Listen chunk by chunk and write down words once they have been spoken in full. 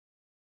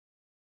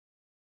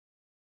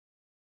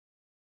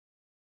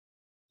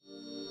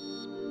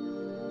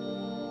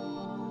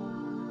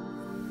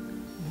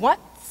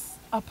once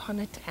upon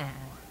a time,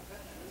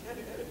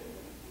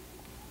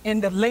 in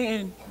the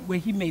land where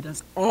he made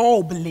us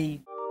all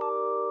believe.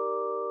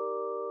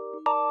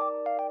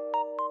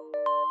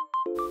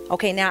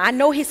 Okay, now I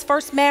know his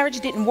first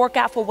marriage didn't work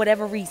out for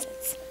whatever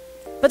reasons,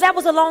 but that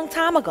was a long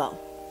time ago.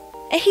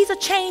 And he's a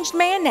changed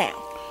man now.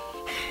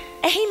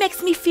 And he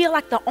makes me feel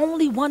like the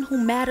only one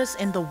who matters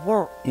in the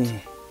world. You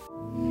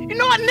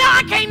know what, now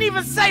I can't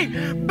even say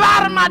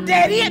bye to my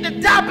dad. He had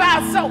to die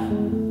by himself.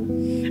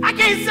 I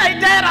can't say,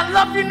 Dad, I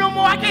love you no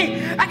more. I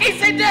can't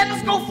say, Dad,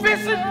 let's go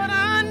fishing. But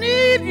I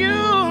need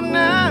you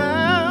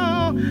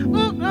now.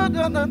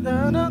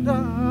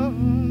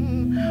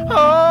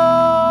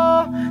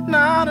 Oh,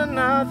 not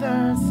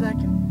another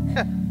second.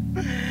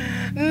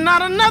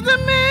 Not another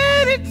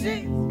minute,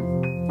 Jesus.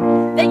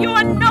 That you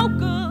are no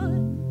good,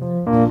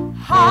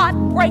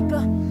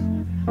 heartbreaker.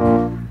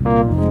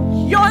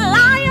 You're a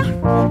liar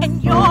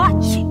and you're a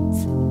cheat.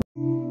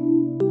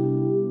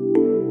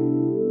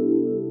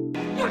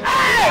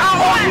 Hey, I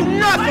owe you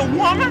nothing,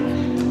 woman.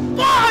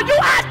 Boy, you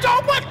asked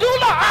your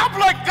medulla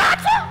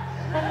oblongata.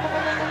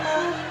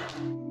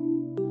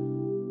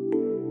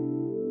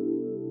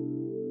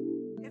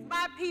 If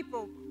my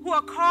people who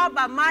are called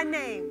by my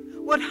name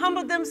would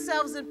humble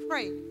themselves and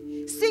pray,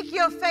 seek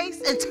your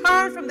face and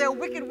turn from their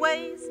wicked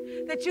ways,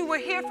 that you will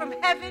hear from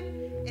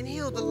heaven and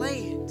heal the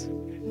land.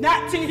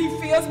 Not till he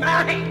feels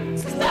my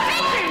hands. Wait.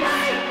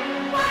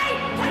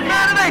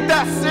 Man, it ain't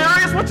that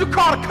serious. What you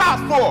call the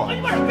cops for?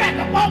 You better back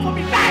up off of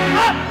me, back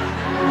up.